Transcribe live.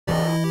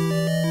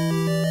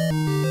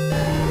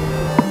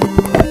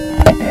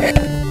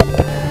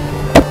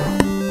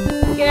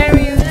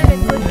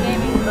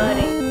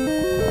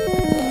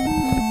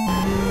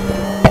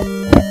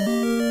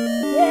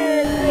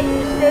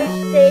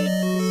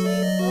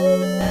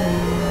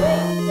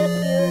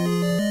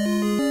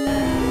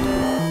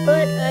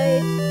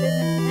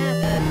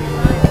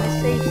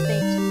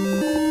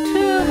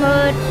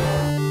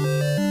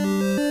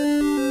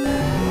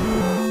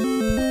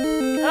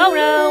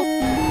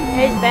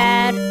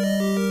bad.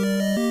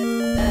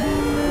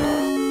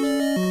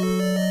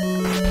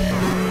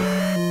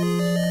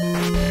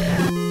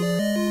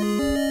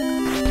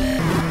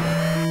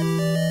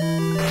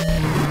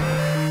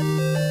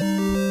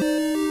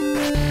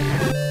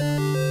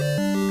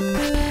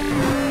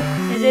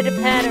 Is it a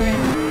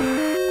pattern?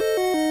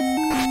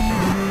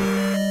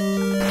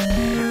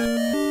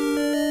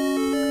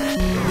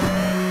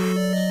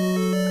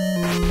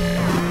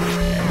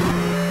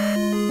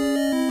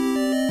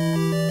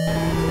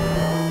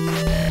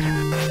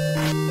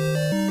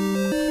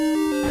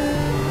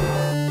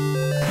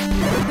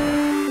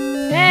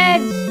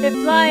 They're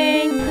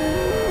flying!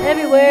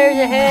 Everywhere's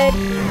a head!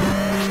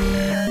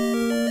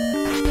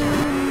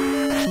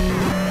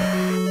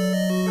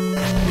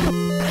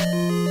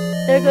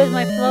 There goes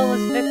my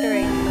flawless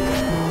victory.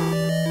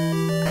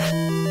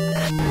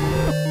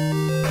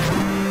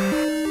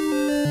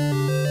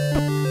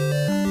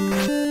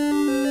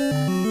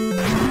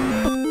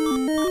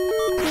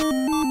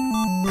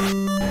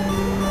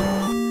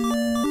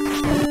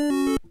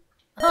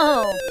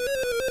 Oh!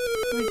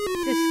 We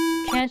just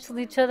canceled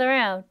each other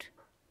out.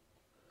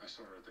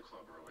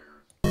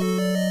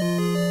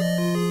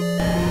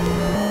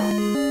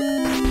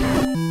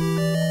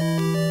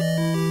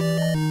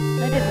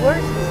 I did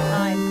worse this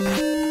time.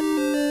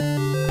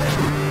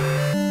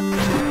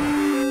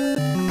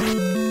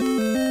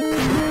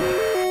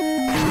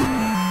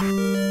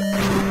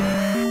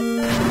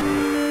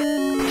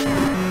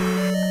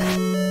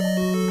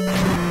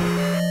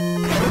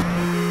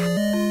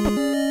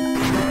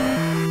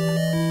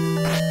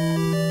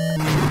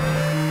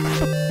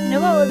 You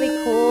know what would be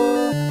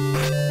cool?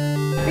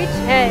 Each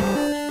head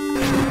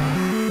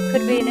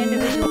could be an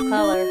individual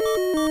color.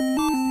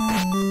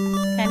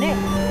 Can it?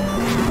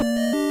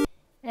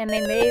 And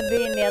they may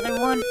be in the other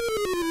one.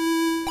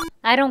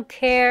 I don't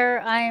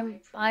care. I'm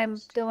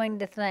doing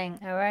the thing.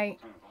 All right.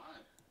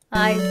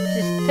 I'm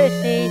just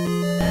pissy.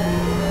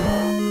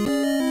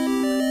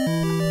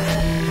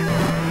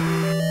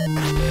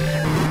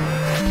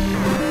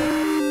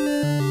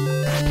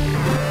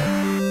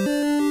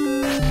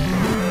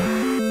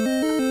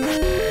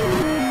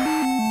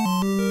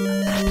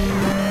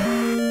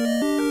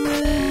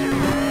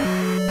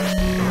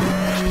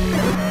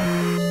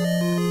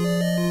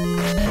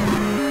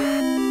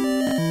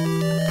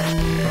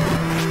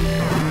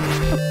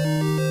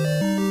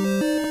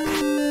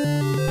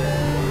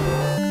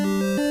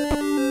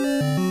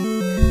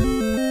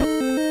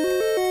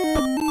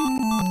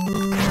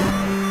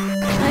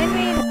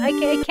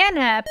 It can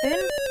happen.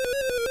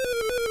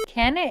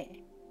 Can it?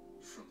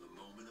 From the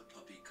moment a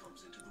puppy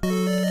comes into the world.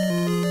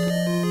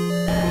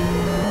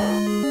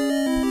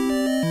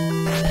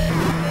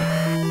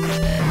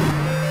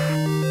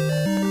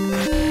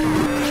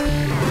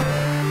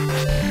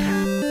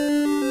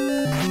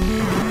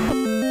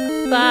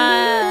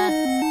 5,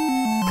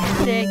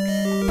 6,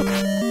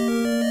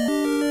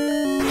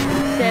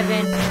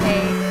 7,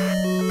 8,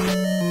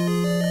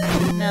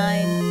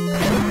 9,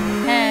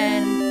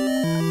 10,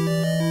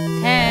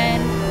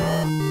 10.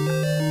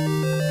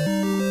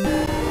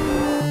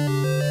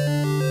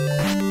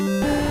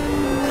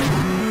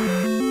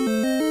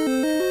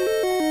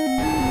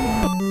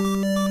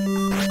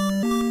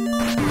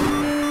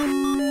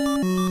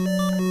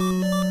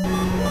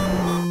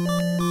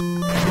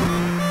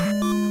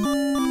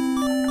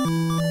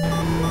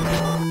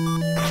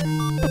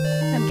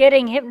 I'm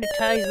getting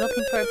hypnotized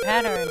looking for a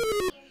pattern.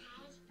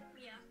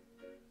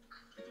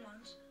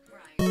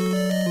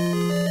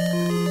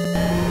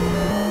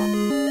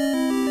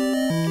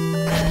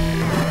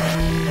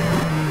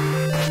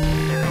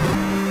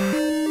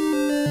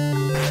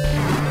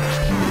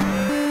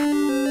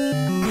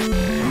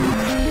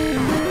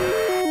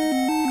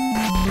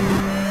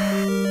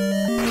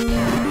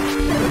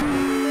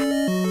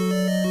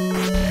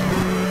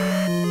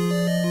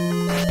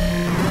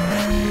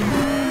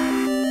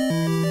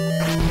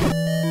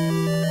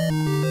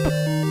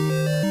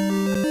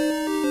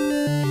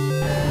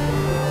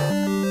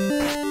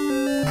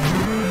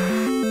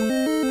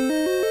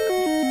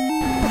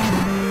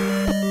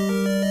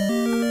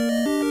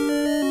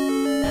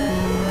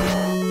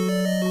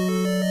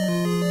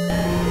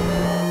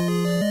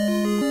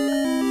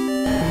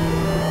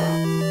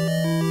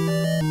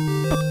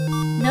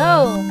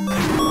 No!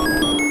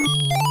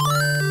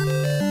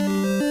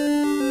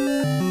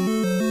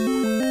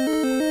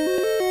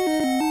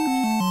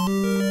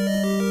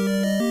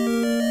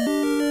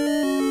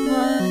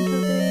 One,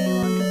 two,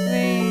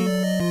 three,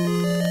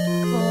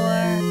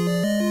 4.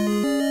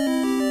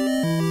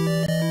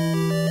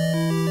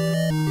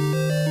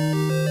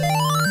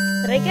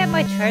 Did I get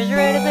my treasure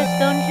out of this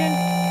dungeon?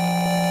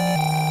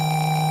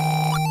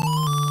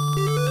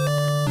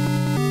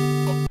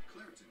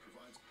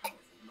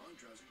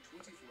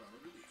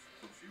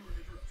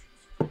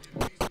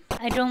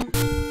 I don't...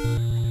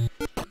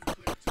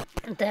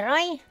 Did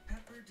I?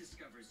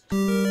 I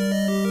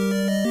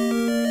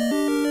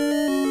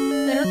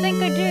don't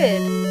think I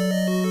did.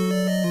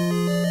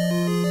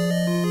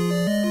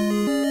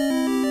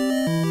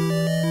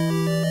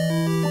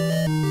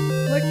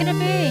 Where can it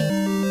be?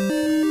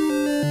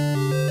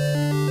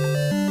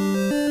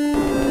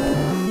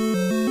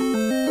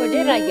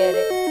 did I get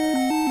it?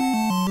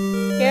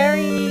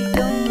 Gary, I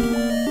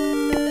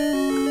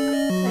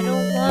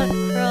don't want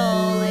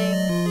crawling.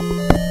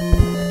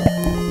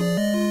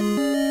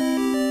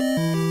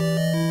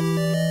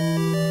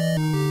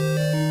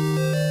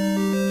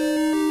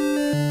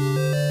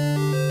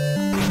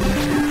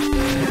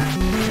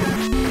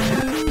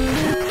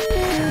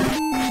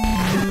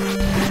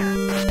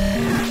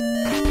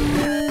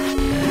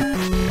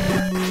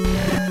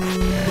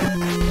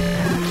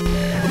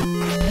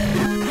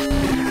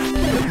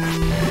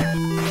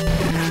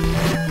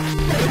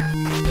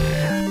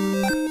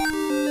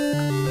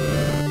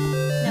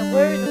 Now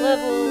where's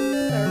level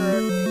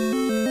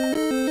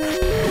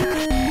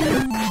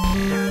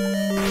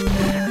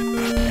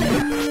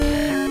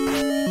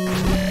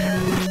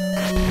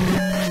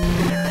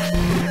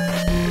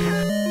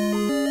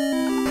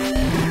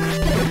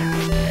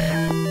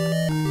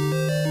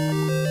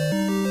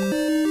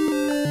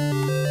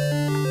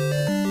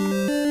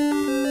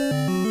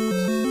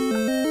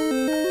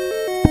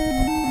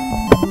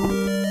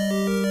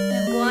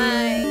and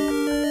why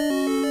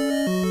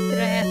did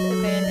I have to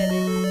abandon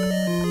it?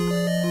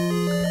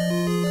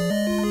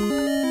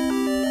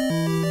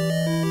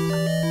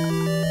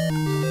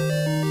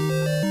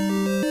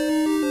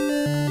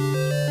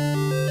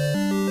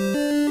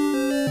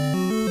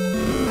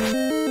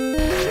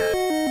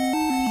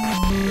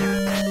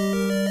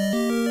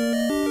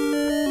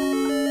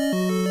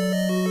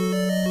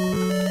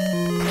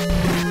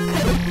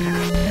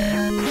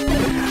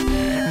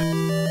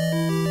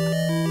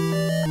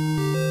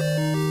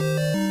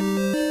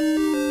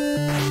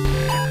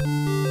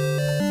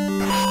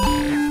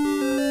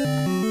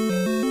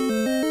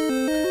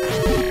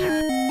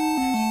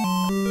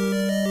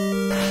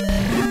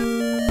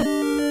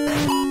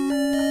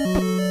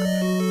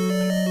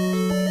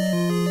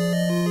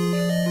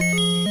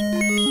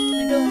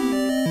 I don't.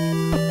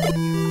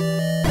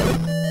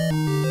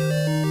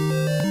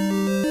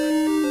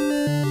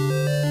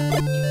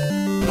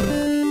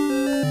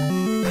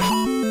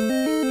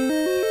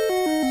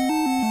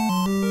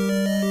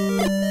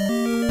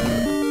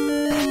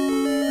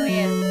 Oh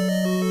yeah.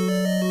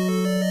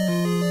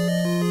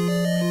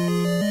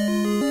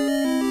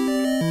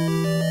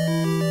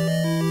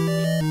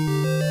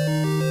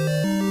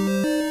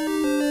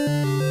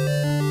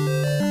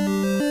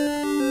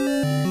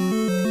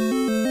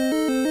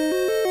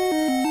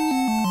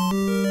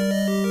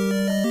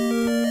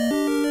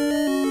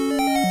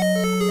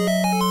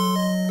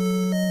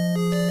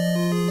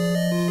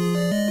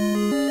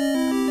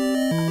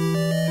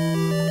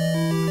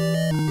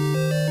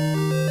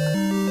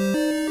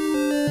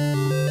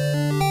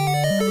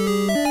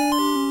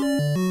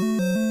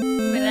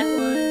 I mean, that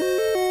was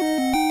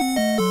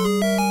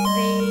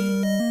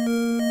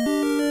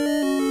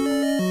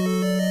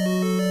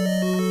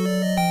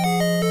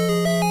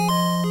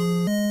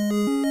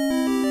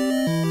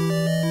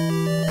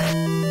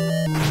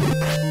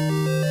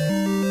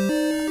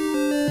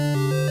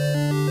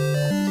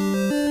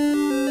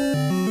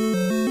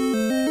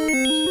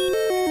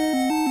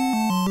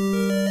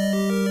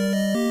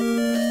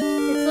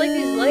it's like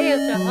these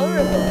layouts are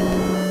horrible.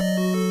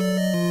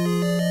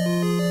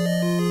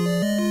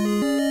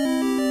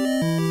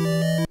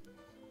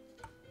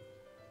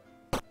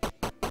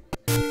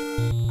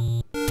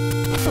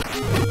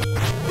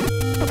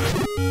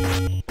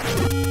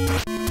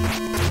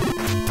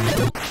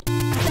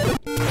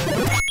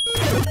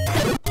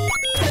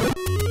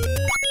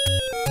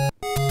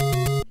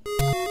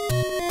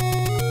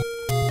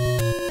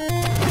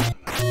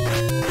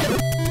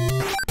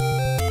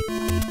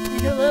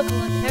 And new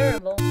level and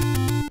terrible.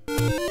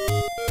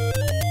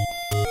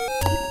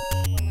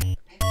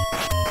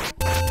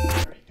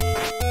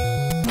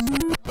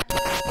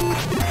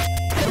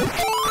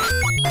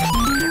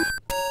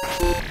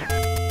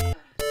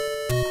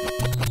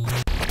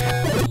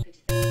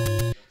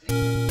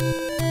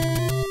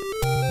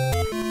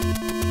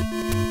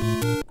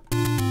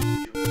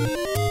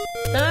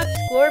 Stop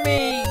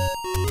squirming!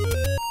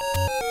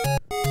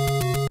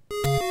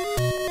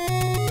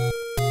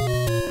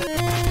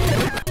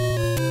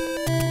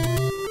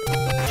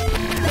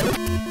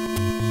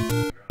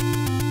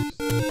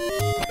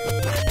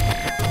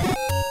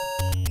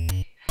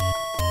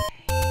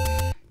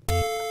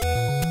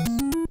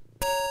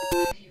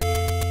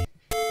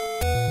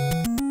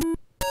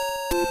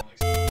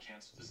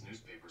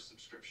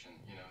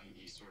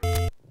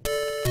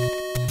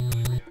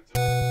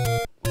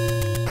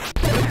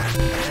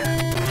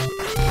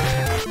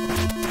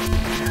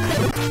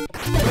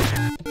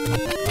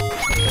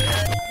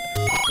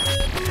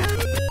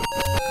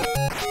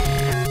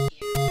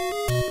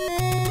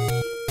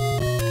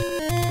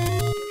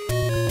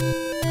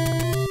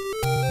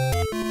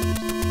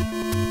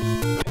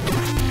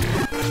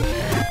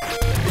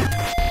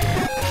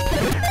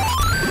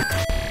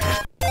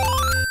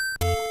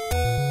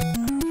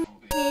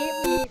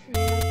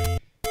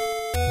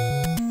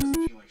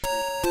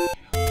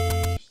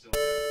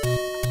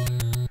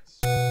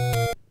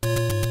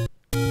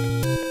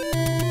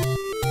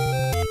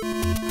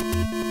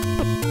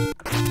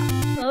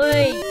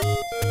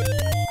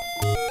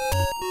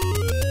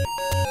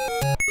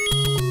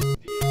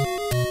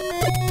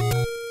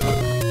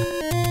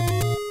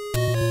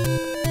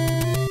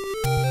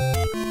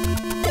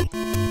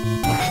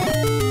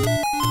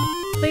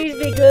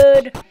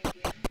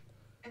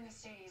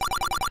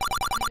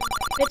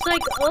 It's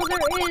like all there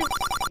is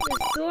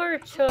door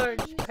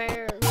charge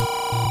repairs.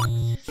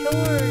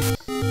 Chores.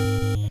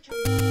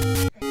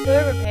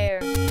 Door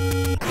repair.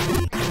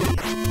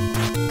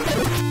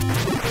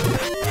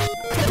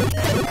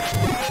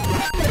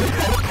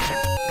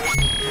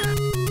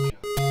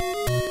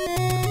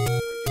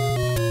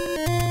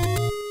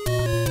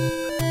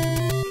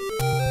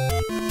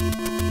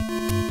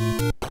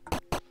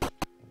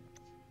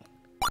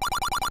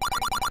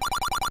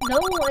 No,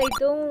 I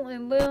don't. I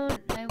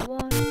won't. I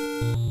won't.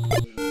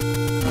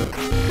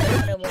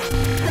 I won't.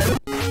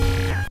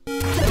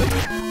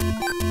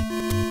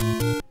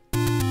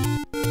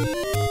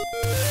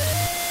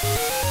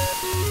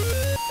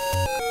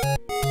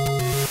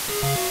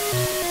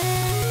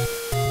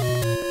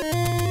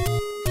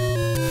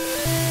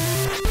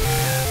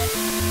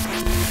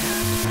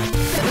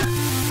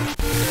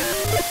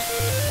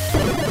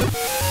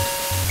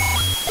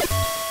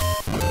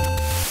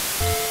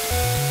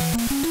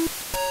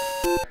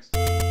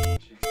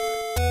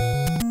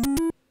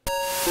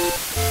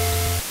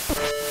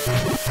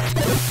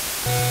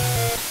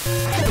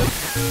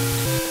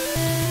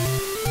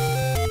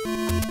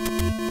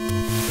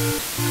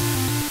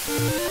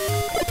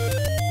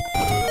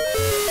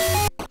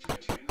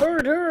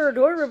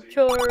 Door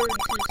charges.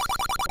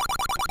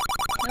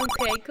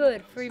 Okay,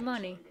 good. Free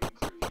money.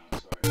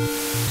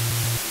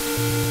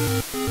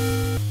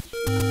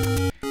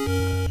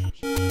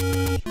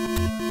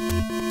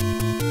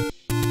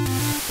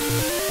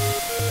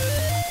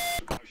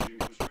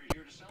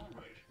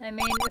 I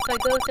mean, if I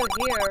go through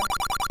here,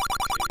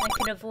 I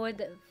can avoid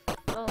the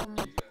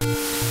fireball.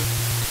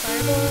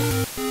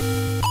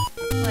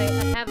 Wait, I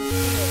have a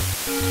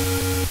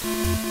shield.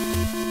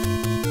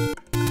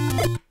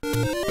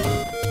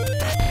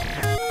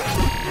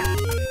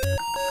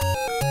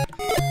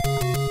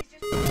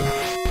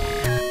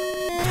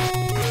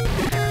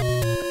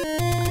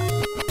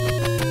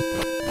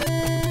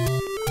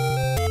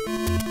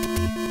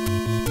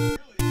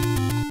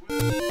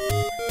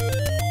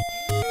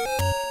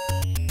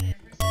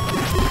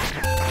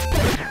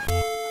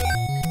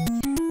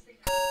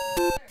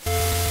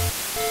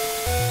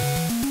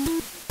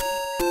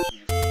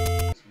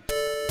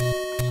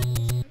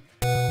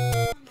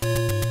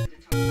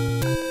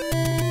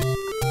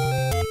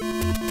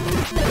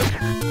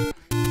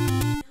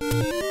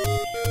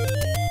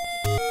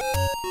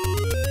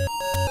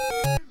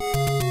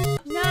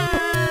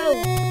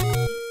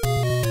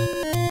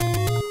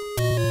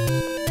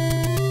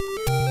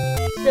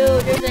 So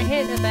there's a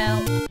hint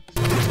about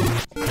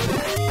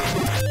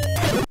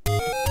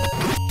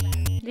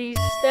these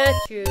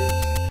statues.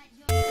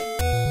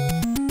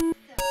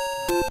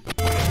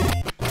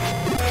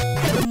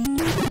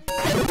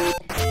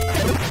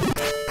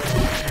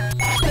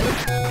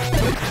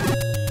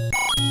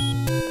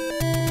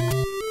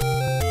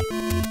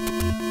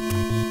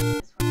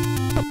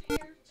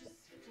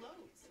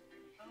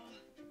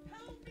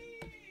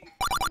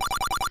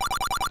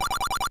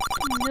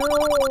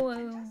 No.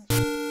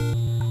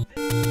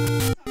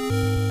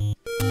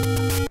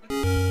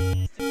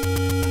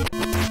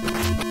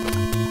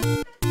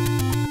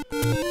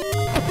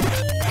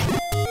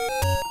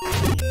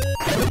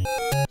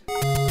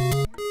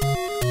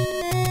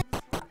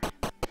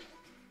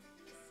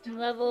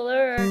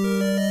 Leveler. Been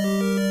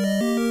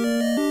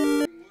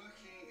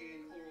working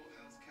in oral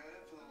health care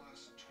for the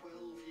last 12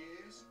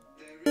 years.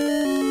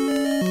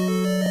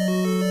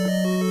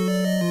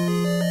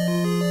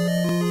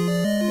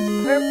 It's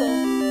purple.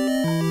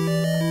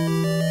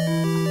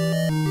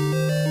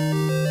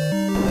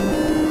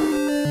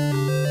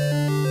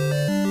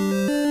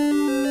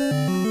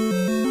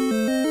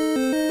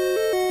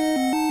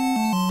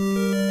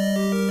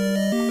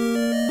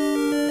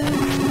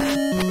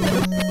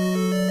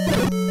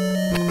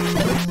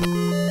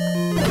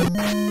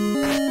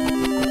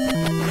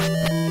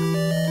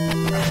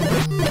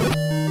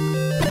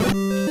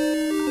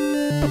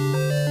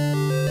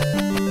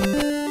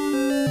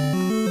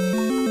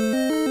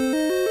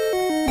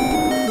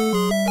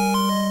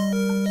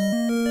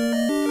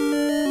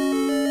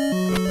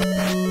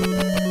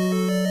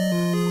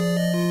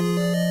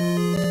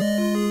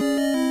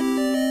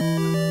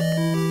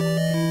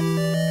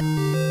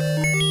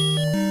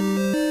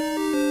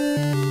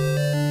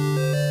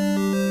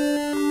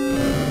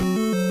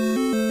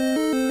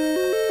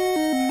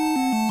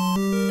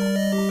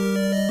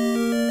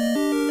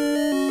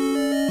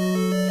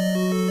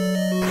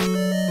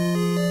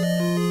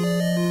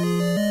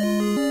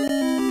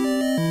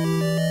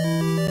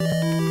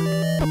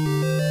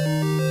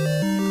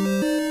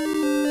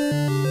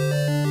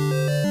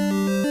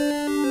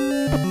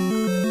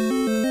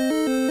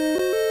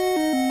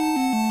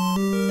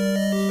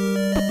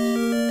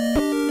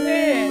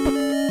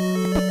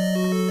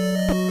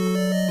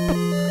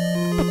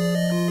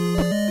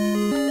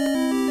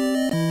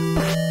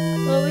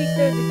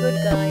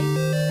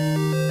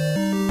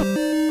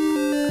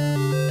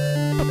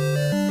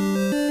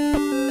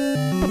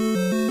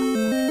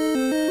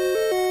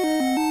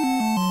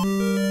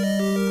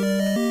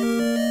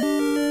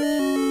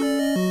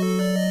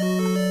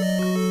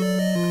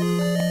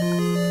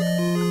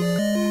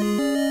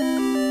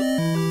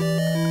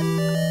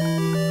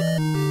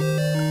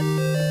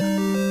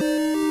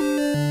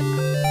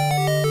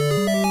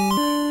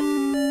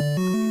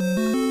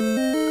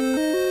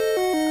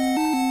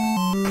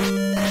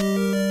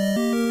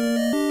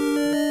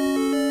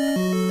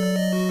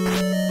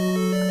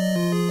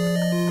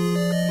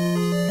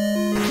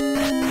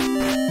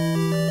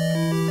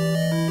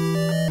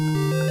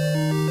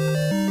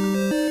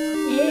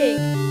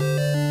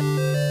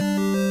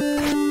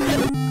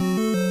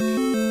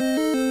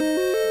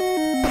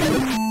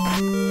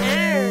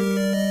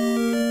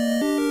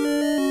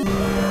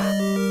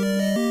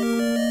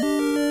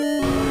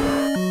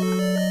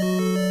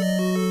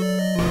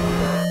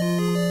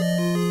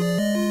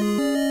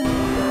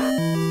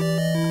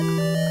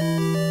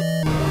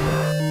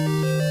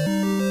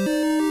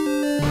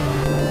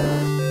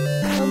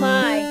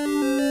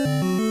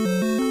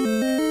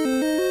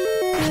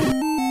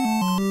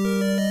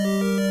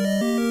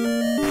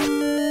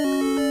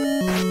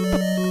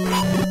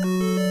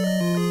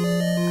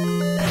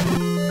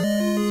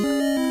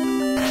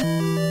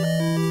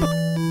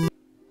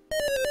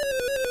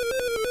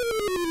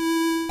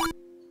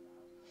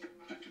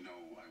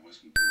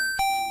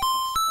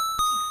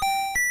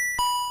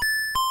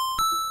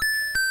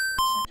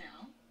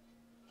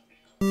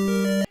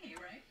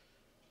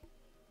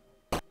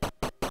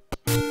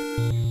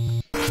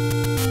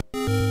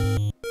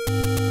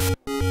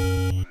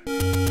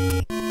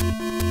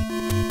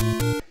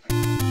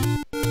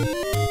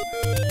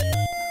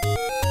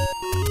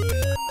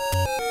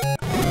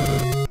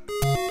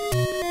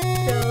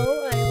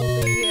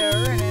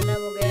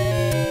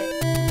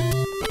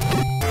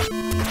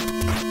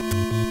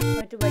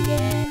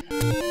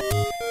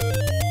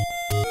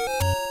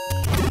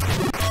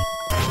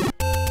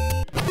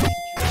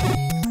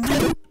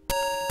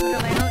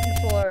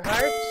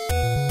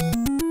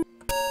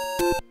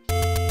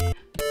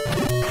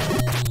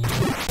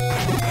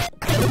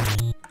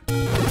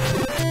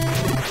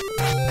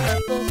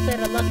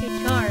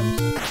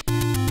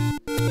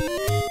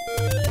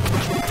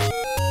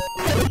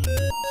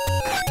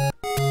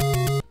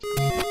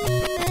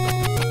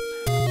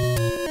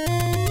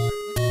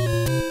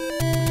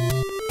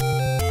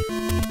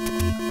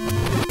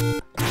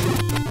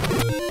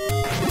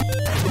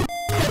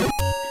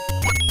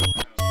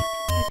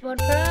 What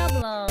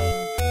problem?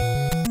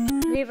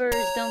 Levers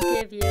don't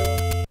give you.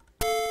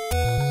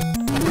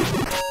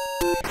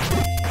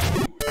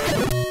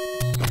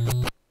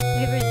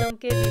 Levers don't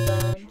give you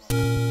bombs.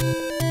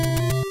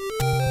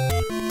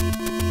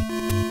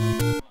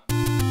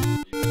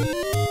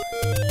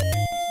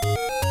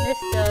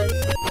 This does.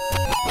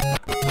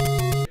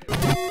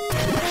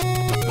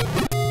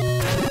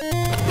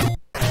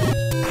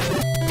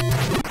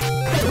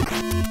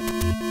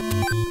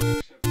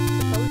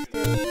 Supposed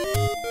to.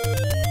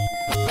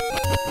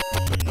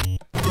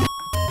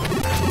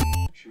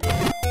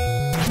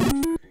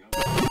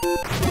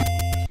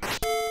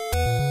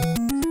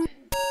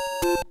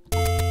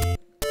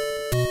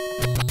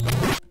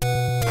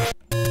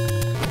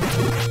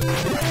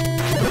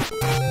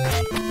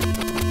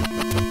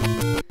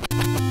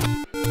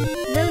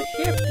 No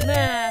shift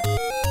map.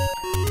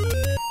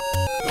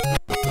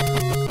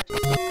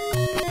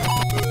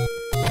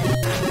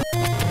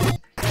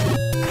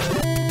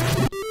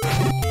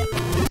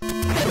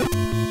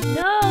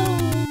 No.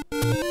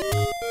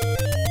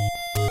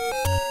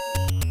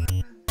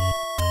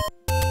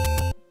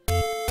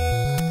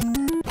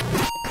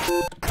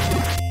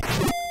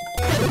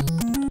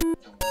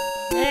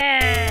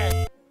 Ah.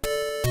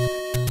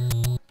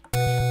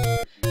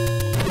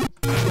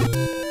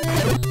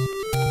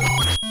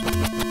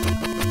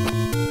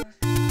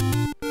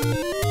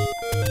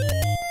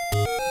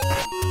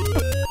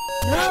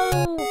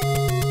 No.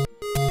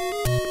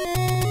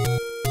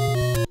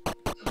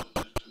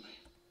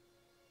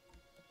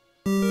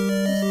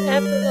 Just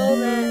after all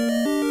that.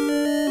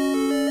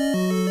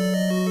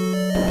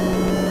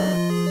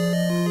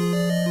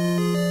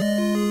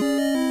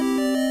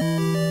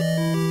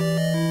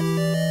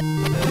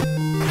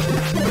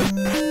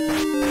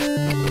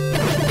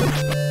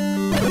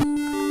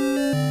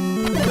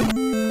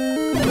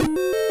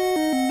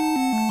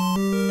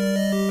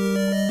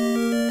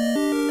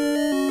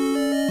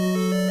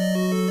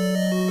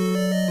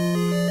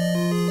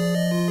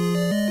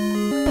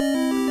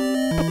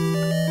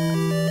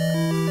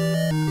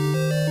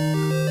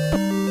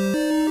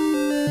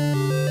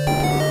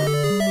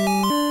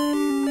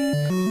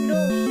 No,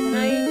 can I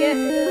get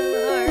the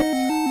hearts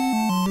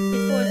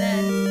before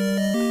then?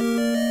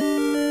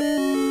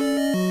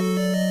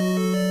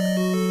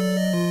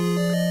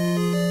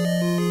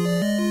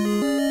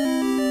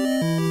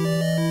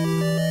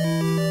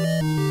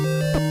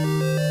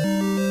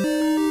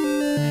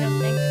 I don't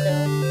think so.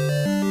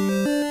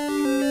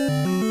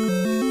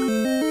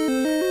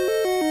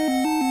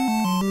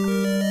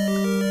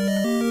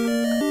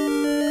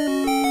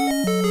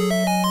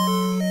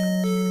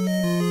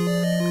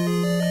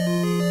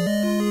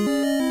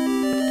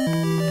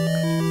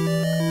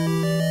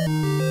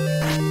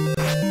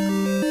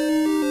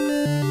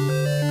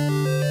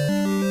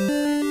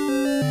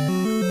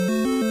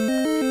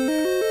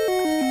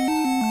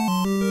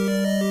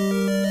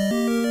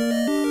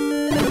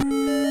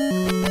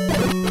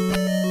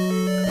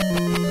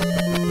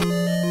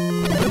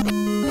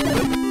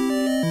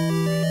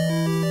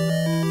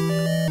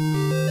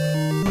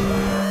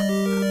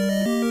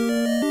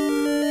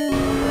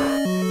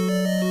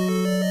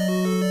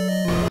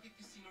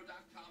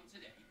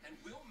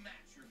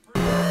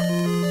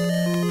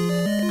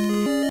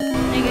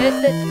 I guess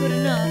that's good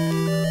enough.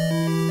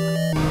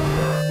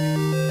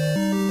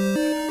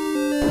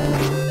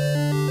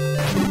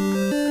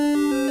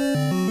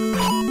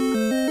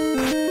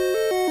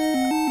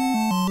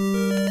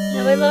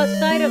 Now I lost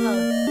sight of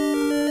him.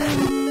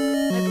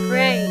 I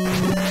pray.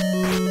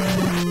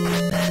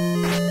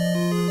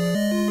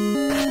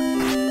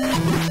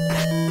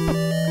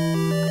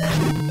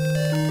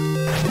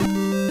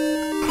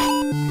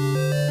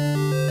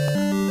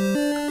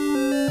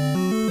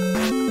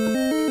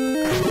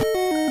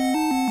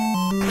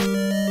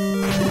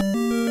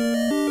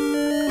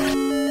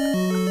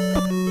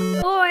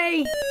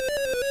 Oi!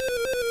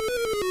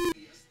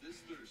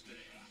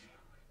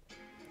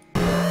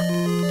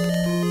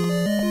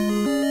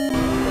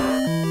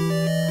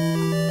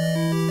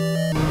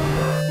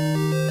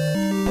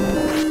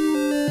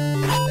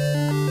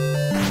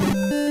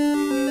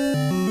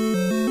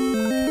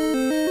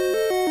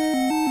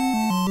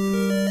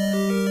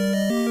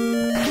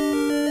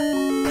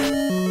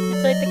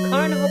 It's like the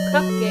Carnival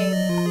Cup game.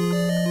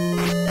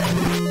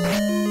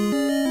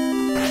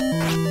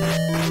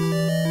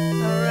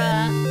 Or,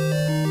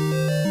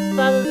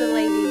 follow the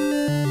lady.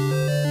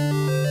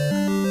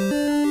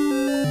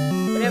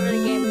 Whatever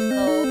the game is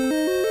called.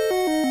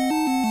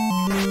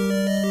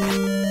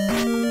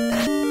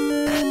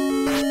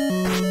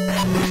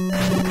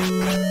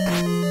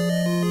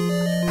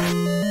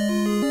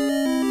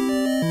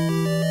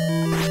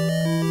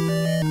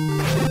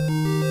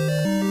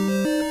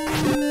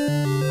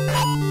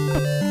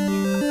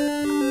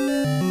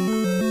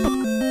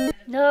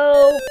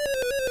 No!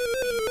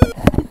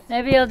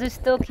 Maybe I'll just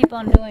still keep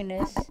on doing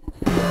this.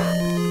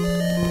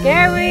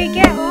 Gary,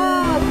 get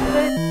off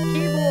the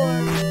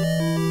keyboard!